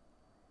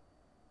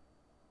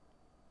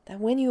that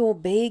when you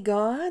obey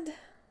God,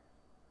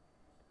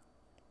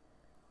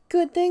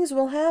 good things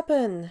will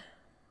happen.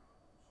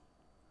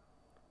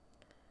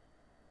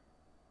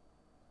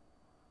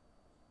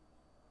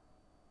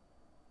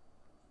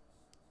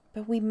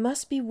 But we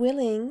must be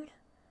willing.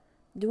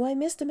 Do I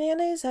miss the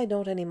mayonnaise? I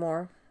don't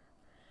anymore.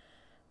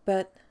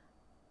 But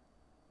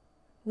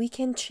we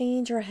can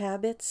change our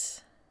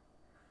habits.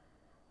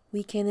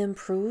 We can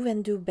improve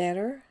and do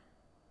better.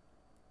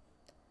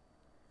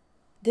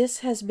 This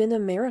has been a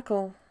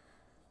miracle.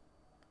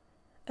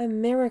 A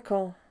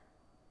miracle.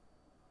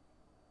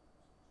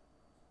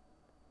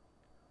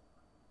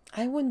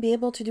 I wouldn't be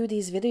able to do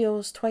these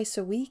videos twice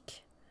a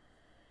week.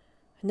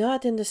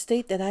 Not in the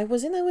state that I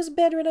was in. I was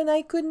bedridden.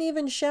 I couldn't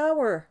even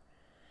shower.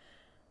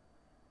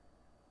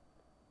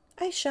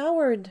 I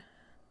showered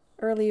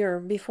earlier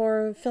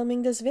before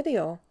filming this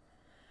video.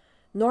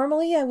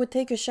 Normally, I would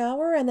take a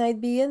shower and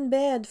I'd be in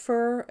bed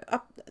for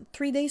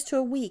 3 days to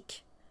a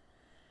week.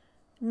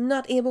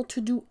 Not able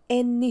to do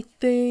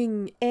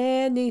anything.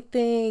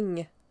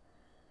 Anything.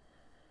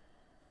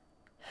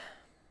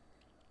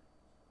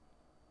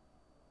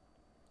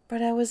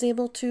 But I was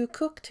able to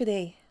cook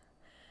today.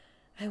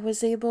 I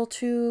was able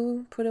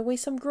to put away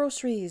some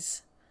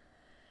groceries.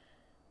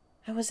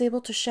 I was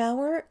able to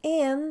shower,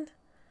 and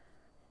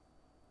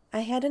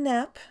I had a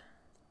nap.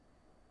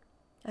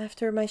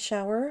 After my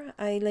shower,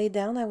 I lay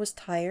down. I was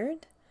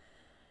tired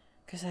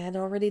because I had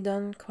already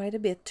done quite a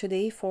bit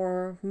today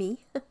for me.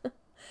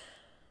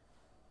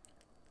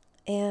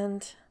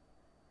 And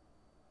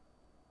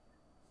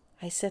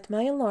I set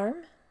my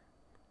alarm.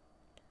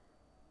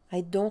 I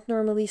don't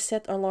normally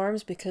set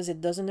alarms because it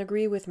doesn't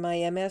agree with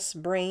my MS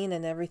brain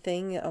and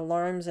everything.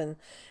 Alarms and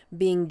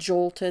being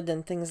jolted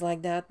and things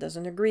like that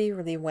doesn't agree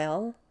really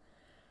well.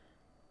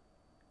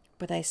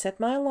 But I set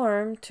my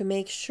alarm to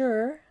make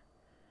sure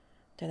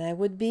that I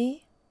would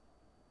be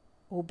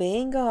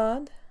obeying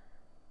God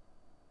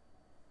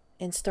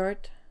and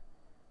start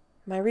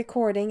my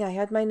recording. I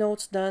had my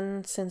notes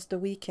done since the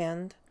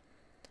weekend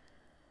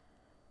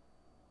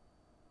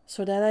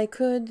so that I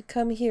could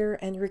come here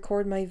and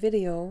record my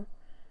video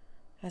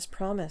as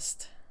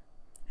promised,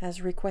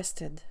 as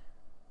requested.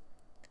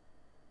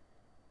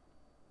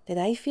 Did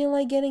I feel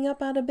like getting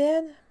up out of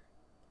bed?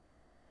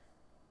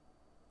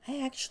 I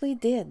actually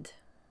did.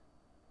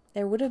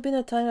 There would have been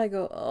a time I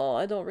go, oh,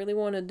 I don't really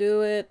want to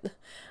do it.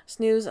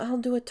 Snooze, I'll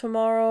do it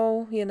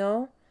tomorrow, you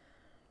know.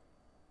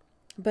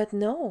 But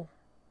no,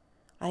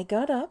 I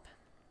got up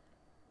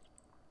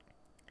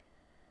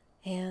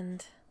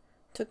and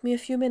took me a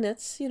few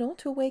minutes, you know,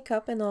 to wake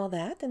up and all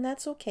that, and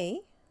that's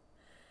okay.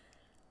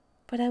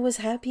 But I was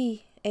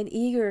happy and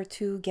eager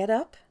to get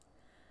up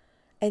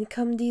and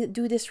come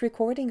do this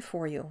recording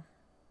for you.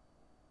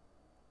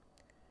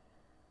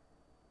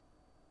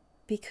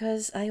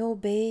 Because I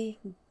obey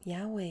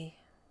Yahweh.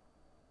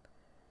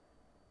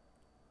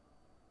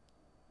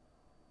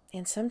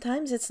 And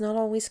sometimes it's not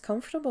always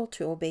comfortable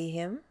to obey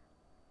Him.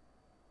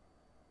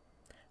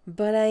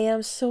 But I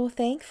am so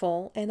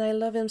thankful and I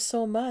love Him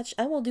so much.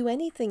 I will do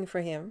anything for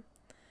Him.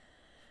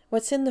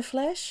 What's in the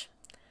flesh?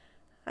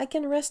 I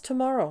can rest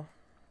tomorrow.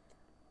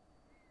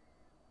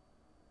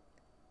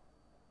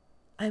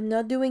 I'm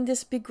not doing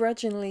this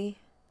begrudgingly.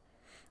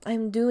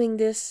 I'm doing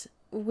this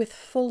with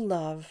full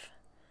love.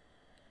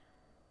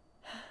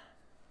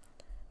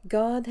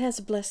 God has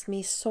blessed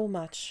me so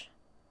much.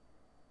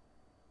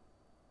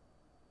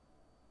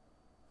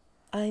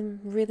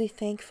 I'm really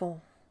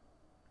thankful.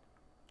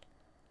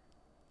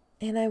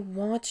 And I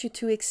want you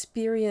to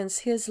experience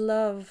His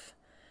love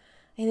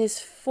and His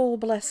full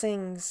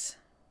blessings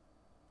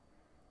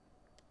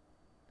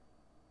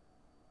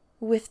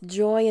with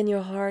joy in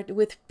your heart,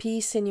 with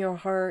peace in your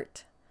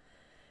heart.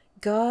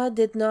 God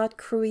did not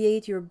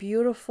create your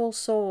beautiful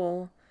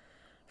soul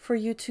for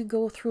you to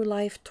go through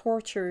life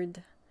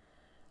tortured,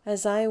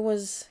 as I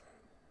was.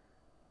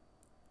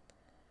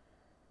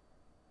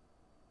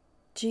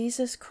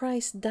 Jesus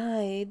Christ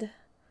died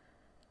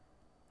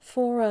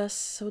for us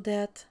so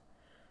that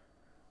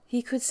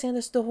He could send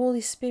us the Holy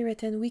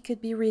Spirit and we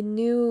could be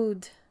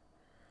renewed.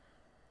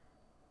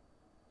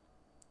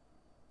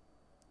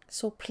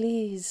 So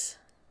please,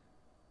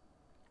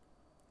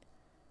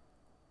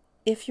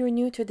 if you're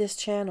new to this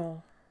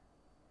channel,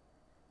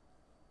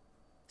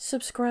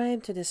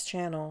 subscribe to this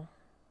channel.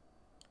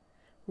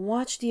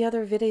 Watch the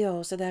other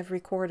videos that I've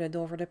recorded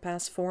over the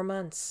past 4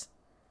 months.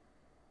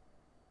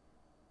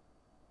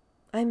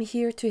 I'm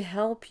here to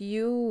help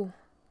you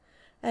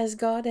as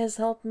God has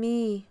helped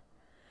me.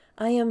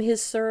 I am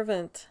His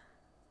servant.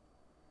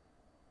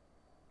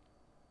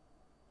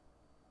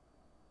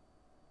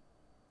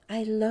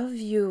 I love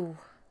you.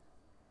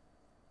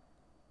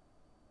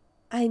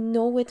 I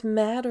know it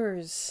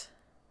matters.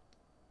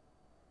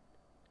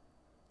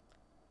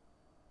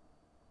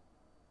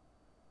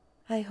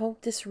 I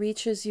hope this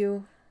reaches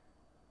you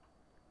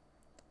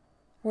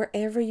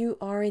wherever you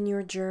are in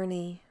your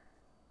journey.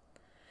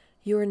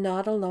 You're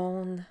not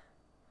alone.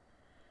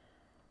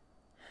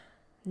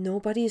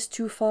 Nobody is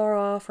too far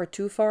off or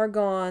too far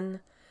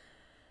gone.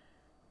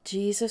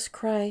 Jesus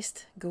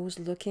Christ goes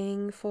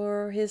looking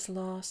for His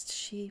lost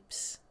sheep.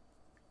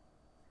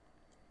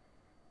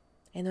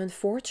 And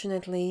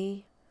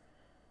unfortunately,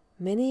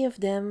 many of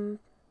them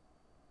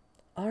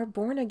are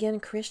born again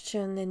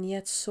Christian and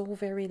yet so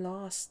very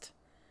lost,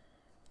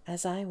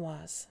 as I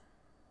was.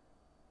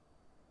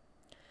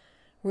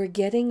 We're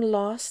getting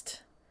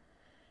lost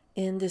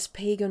in this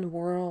pagan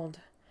world.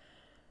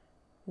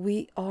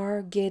 We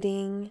are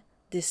getting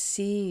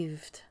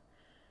deceived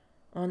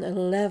on a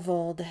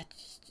level that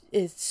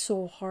is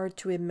so hard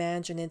to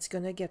imagine. It's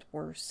going to get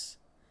worse.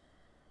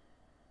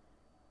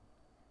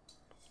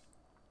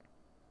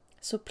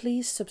 So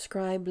please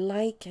subscribe,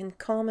 like, and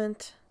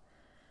comment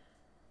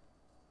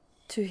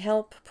to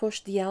help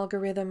push the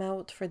algorithm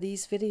out for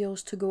these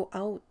videos to go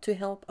out to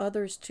help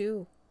others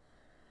too.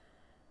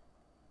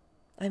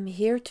 I'm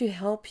here to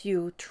help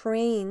you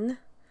train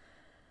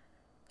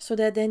so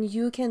that then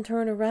you can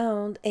turn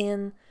around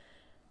and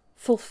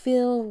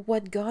fulfill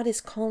what God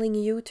is calling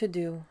you to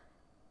do.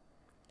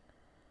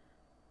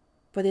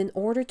 But in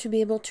order to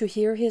be able to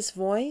hear His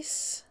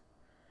voice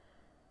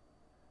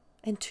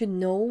and to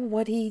know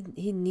what He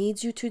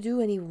needs you to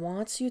do and He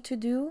wants you to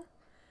do,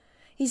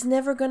 He's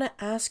never going to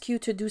ask you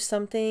to do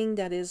something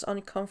that is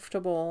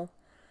uncomfortable.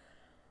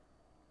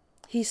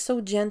 He's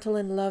so gentle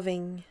and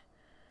loving.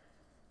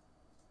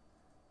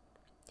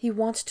 He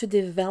wants to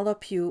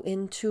develop you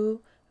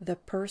into the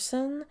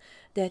person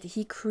that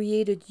He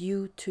created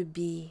you to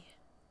be.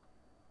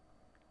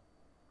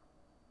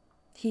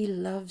 He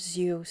loves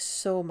you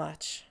so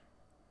much.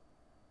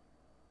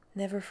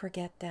 Never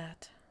forget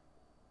that.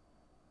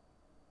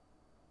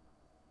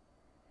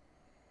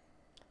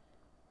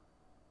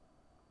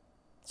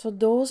 So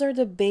those are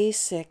the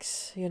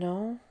basics, you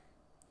know.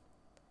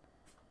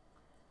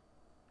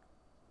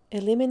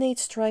 Eliminate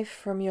strife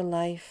from your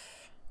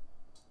life.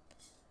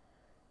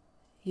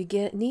 You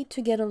need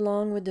to get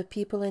along with the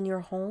people in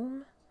your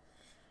home.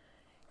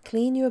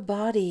 Clean your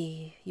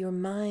body, your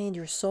mind,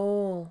 your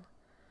soul.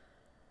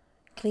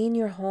 Clean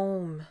your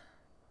home.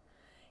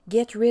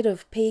 Get rid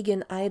of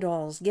pagan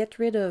idols. Get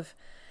rid of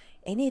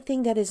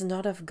anything that is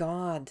not of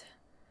God.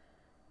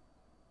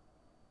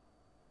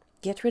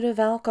 Get rid of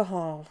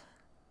alcohol.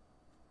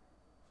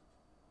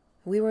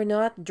 We were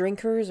not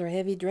drinkers or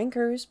heavy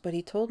drinkers, but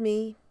He told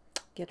me,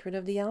 get rid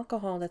of the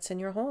alcohol that's in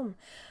your home.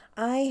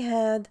 I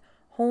had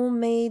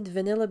homemade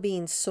vanilla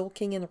beans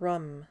soaking in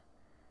rum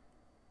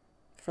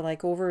for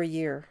like over a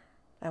year.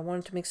 I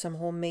wanted to make some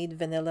homemade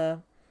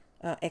vanilla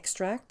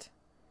extract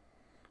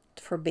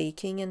for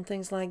baking and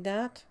things like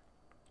that.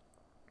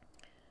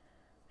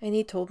 And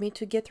He told me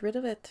to get rid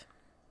of it.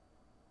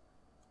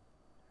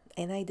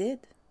 And I did.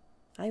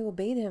 I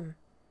obeyed Him.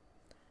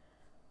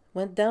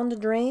 Went down the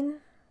drain.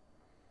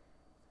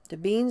 The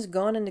beans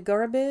gone in the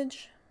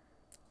garbage.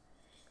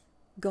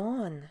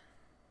 Gone.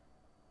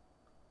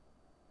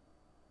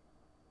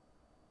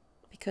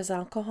 Because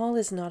alcohol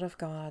is not of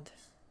God.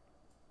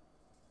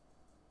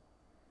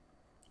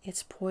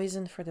 It's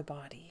poison for the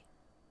body.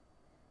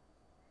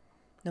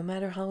 No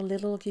matter how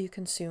little you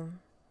consume,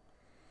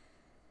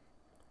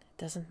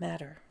 it doesn't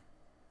matter.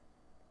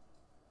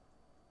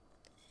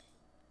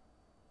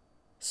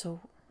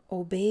 So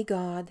obey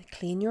God,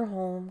 clean your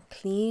home,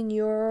 clean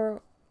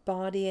your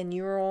body and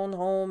your own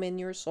home and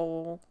your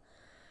soul.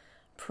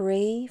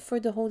 Pray for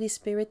the Holy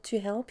Spirit to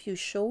help you,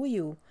 show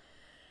you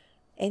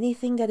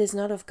anything that is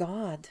not of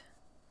God.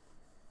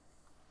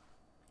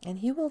 And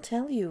He will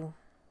tell you.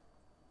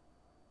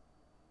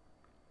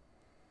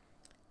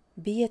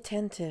 Be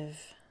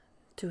attentive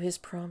to His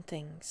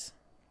promptings.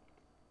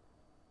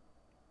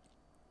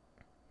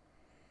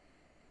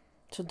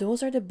 So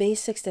those are the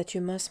basics that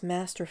you must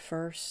master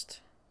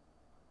first.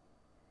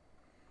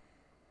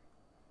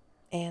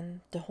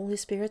 And the Holy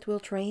Spirit will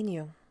train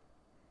you,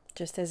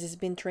 just as He's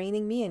been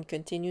training me and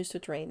continues to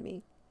train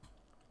me.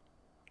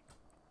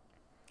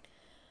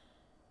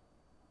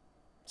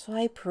 So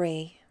I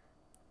pray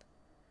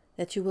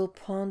that you will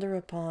ponder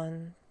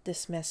upon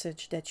this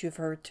message that you've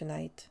heard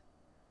tonight.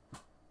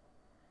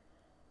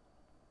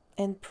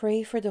 And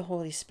pray for the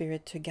Holy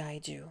Spirit to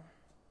guide you.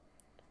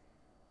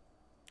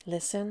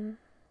 Listen,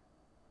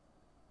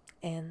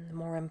 and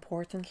more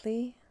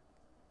importantly,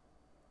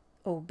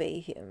 obey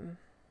Him.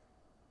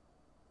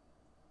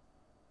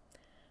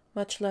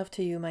 Much love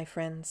to you, my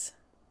friends.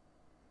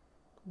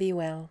 Be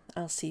well.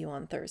 I'll see you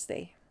on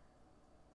Thursday.